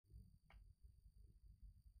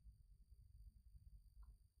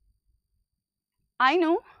I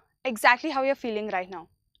know exactly how you're feeling right now.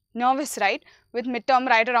 Nervous, right? With midterm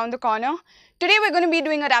right around the corner. Today we're going to be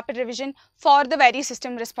doing a rapid revision for the very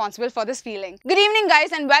system responsible for this feeling. Good evening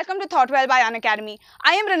guys and welcome to Thought Well by Unacademy.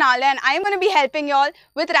 I am Rinalda and I am going to be helping you all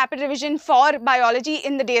with rapid revision for biology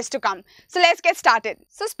in the days to come. So let's get started.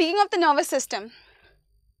 So speaking of the nervous system,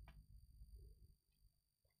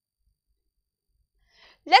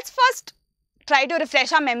 let's first try to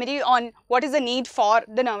refresh our memory on what is the need for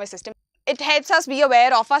the nervous system. It helps us be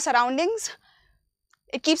aware of our surroundings.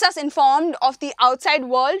 It keeps us informed of the outside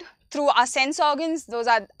world through our sense organs. Those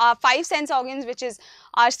are our 5 sense organs, which is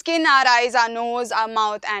our skin, our eyes, our nose, our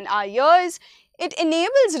mouth and our ears. It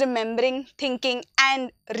enables remembering, thinking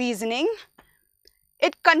and reasoning.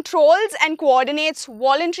 It controls and coordinates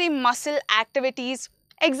voluntary muscle activities,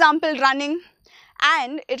 example running.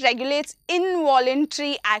 And it regulates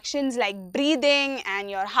involuntary actions like breathing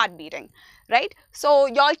and your heart beating, right? So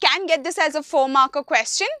y'all can get this as a 4-marker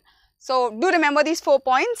question. So do remember these 4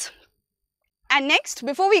 points. And next,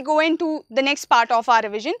 before we go into the next part of our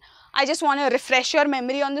revision, I just want to refresh your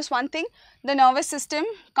memory on this one thing. The nervous system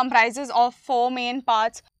comprises of 4 main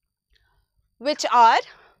parts, which are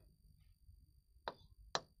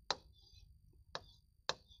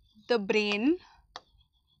the brain,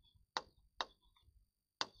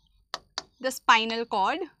 the spinal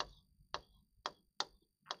cord,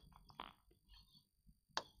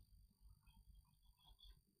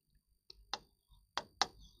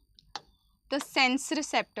 the sense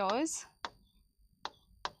receptors,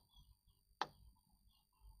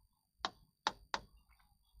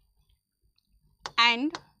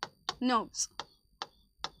 and nerves,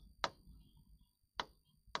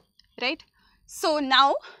 right? So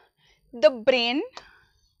now the brain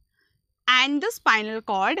and the spinal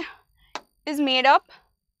cord is made up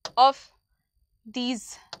of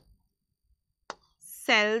these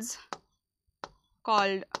cells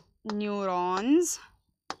called neurons,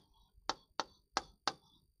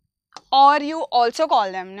 or you also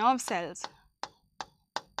call them nerve cells.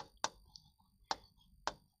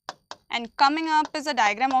 And coming up is a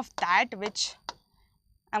diagram of that, which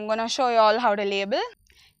I'm going to show you all how to label.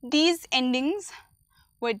 These endings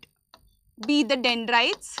would be the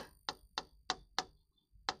dendrites,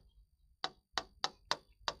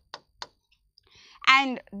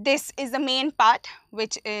 and this is the main part,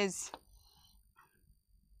 which is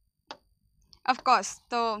of course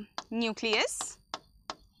the nucleus.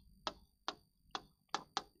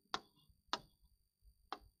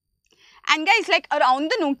 And guys, like around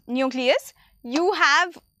the nucleus, you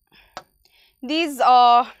have these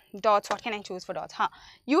dots. What can I choose for dots?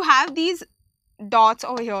 You have these dots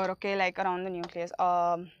over here, okay, like around the nucleus.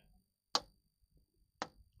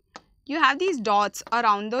 You have these dots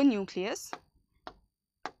around the nucleus.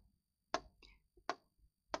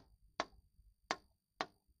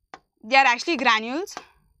 They are actually granules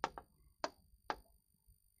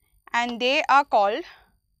and they are called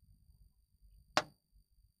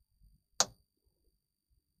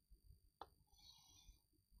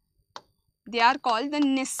the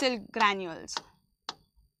Nissl granules.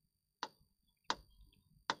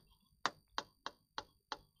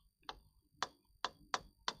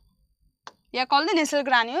 They are called the Nissl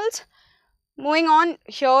granules. Moving on,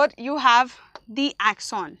 here you have the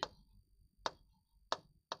axon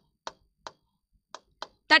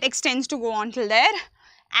that extends to go on till there,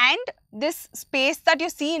 and this space that you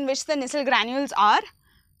see in which the Nissl granules are,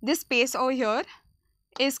 this space over here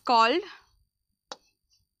is called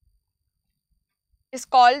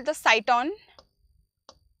the cyton.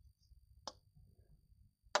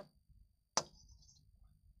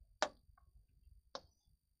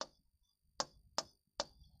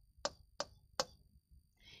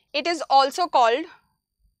 It is also called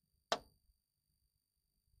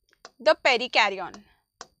the perikaryon.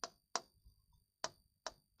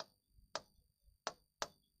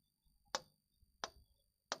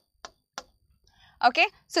 Okay,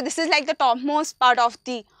 so this is like the topmost part of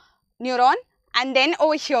the neuron, and then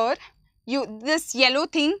over here, this yellow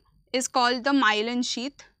thing is called the myelin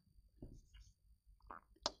sheath.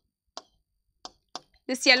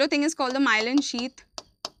 This yellow thing is called the myelin sheath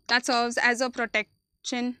that serves as a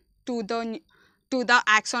protection to the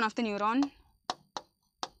axon of the neuron.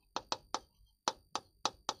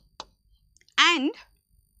 And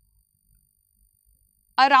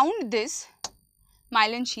around this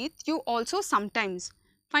myelin sheath, you also sometimes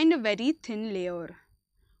find a very thin layer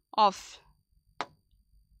of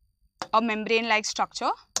a membrane-like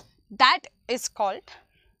structure that is called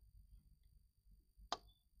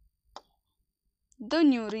the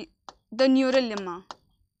neurulima.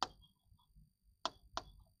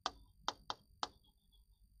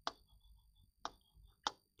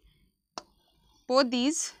 both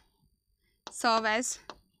these serve as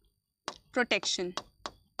protection,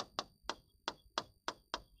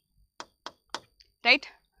 right?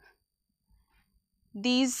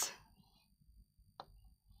 These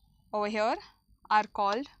over here are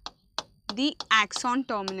called the axon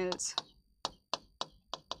terminals.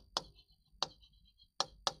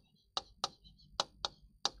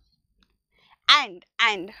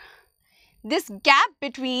 And this gap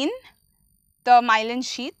between the myelin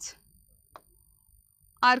sheaths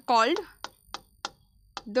are called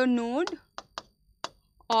the node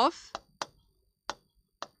of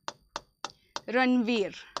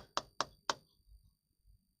Ranveer.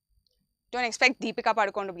 Don't expect Deepika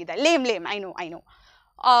Padukone to be there. Lame, I know.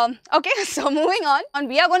 Okay, so moving on,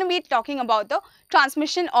 we are going to be talking about the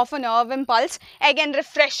transmission of a nerve impulse. Again,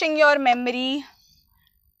 refreshing your memory.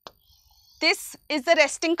 This is the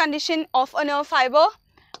resting condition of a nerve fiber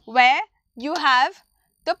where you have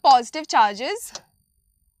the positive charges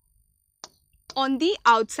on the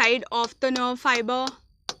outside of the nerve fiber,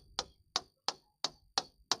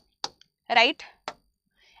 right?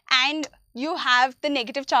 And you have the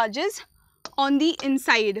negative charges on the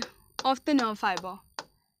inside of the nerve fiber,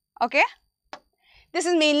 okay? This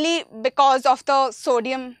is mainly because of the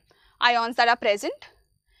sodium ions that are present,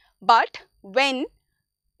 but when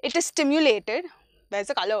it is stimulated, where's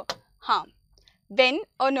the color? When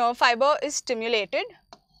a nerve fiber is stimulated,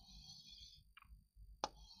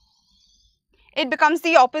 it becomes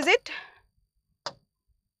the opposite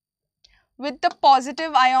with the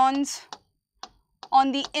positive ions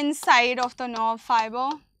on the inside of the nerve fiber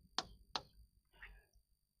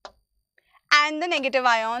and the negative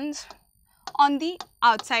ions on the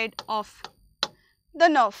outside of the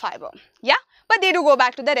nerve fiber. Yeah, but they do go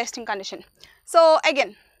back to the resting condition. So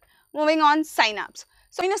again, moving on, synapse.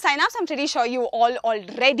 So synapse, I'm pretty sure you all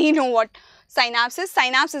already know what synapse is.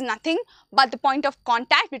 Synapse is nothing but the point of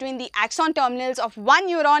contact between the axon terminals of one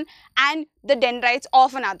neuron and the dendrites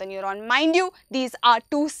of another neuron. Mind you, these are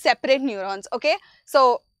two separate neurons, okay?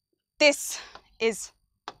 So this is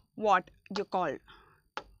what you call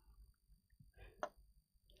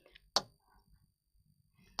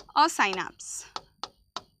a synapse.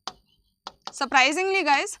 Surprisingly,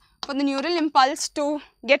 guys, for the neural impulse to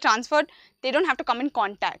get transferred, they don't have to come in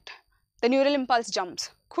contact. The neural impulse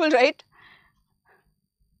jumps. Cool, right?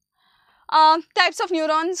 Types of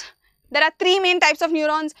neurons. There are three main types of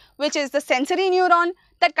neurons, which is the sensory neuron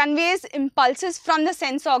that conveys impulses from the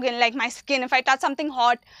sense organ, like my skin. If I touch something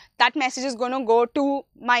hot, that message is going to go to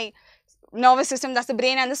my nervous system, that's the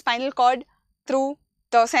brain and the spinal cord, through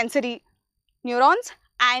the sensory neurons.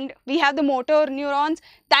 And we have the motor neurons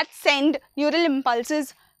that send neural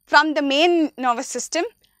impulses from the main nervous system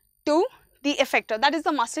to the effector, that is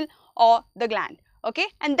the muscle or the gland, okay?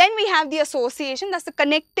 And then we have the association, that's the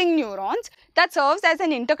connecting neurons that serves as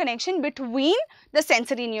an interconnection between the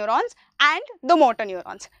sensory neurons and the motor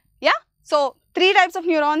neurons, yeah? So, three types of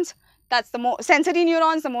neurons, that's the sensory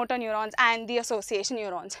neurons, the motor neurons and the association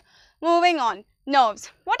neurons. Moving on,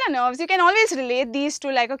 nerves. What are nerves? You can always relate these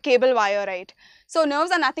to like a cable wire, right? So,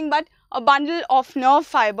 nerves are nothing but a bundle of nerve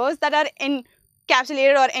fibers that are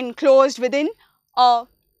encapsulated or enclosed within a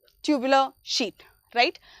tubular sheath,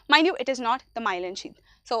 right? Mind you, it is not the myelin sheath.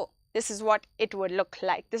 So, this is what it would look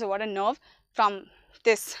like. This is what a nerve from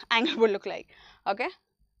this angle would look like, okay?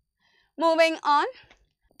 Moving on.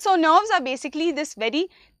 So, nerves are basically this very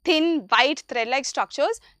thin, white, thread-like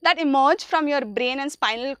structures that emerge from your brain and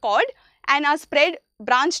spinal cord and are spread,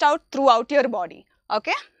 branched out throughout your body,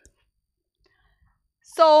 okay?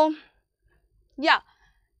 So, yeah,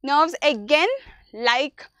 nerves again,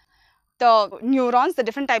 like the neurons, the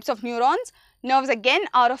different types of neurons, nerves again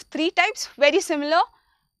are of three types, very similar,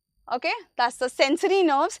 okay? That's the sensory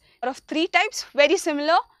nerves are of three types, very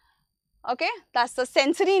similar, okay? That's the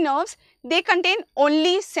sensory nerves. They contain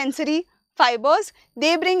only sensory fibers.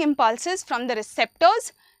 They bring impulses from the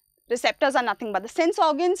receptors. Receptors are nothing but the sense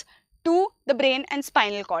organs to the brain and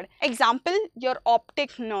spinal cord. Example, your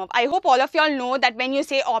optic nerve. I hope all of y'all know that when you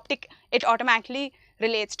say optic, it automatically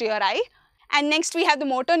relates to your eye. And next we have the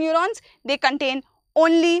motor neurons. They contain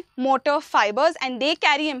only motor fibers and they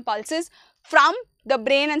carry impulses from the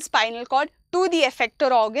brain and spinal cord to the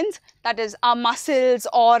effector organs, that is our muscles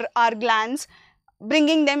or our glands,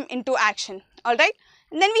 bringing them into action, alright.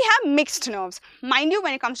 And then we have mixed nerves. Mind you,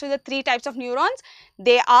 when it comes to the three types of neurons,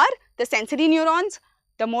 they are the sensory neurons,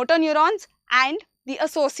 the motor neurons and the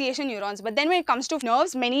association neurons. But then when it comes to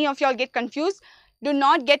nerves, many of y'all get confused. Do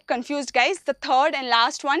not get confused, guys. The third and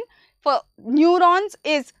last one for neurons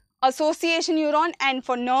is association neuron and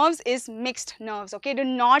for nerves is mixed nerves, okay? Do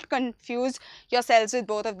not confuse yourselves with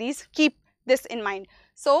both of these. Keep this in mind.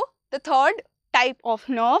 So, the third type of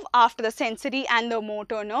nerve after the sensory and the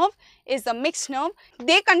motor nerve is the mixed nerve.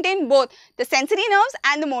 They contain both the sensory nerves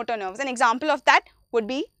and the motor nerves. An example of that would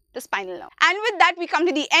be the spinal nerve. And with that, we come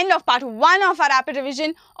to the end of part 1 of our rapid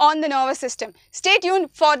revision on the nervous system. Stay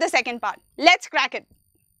tuned for the second part. Let's crack it.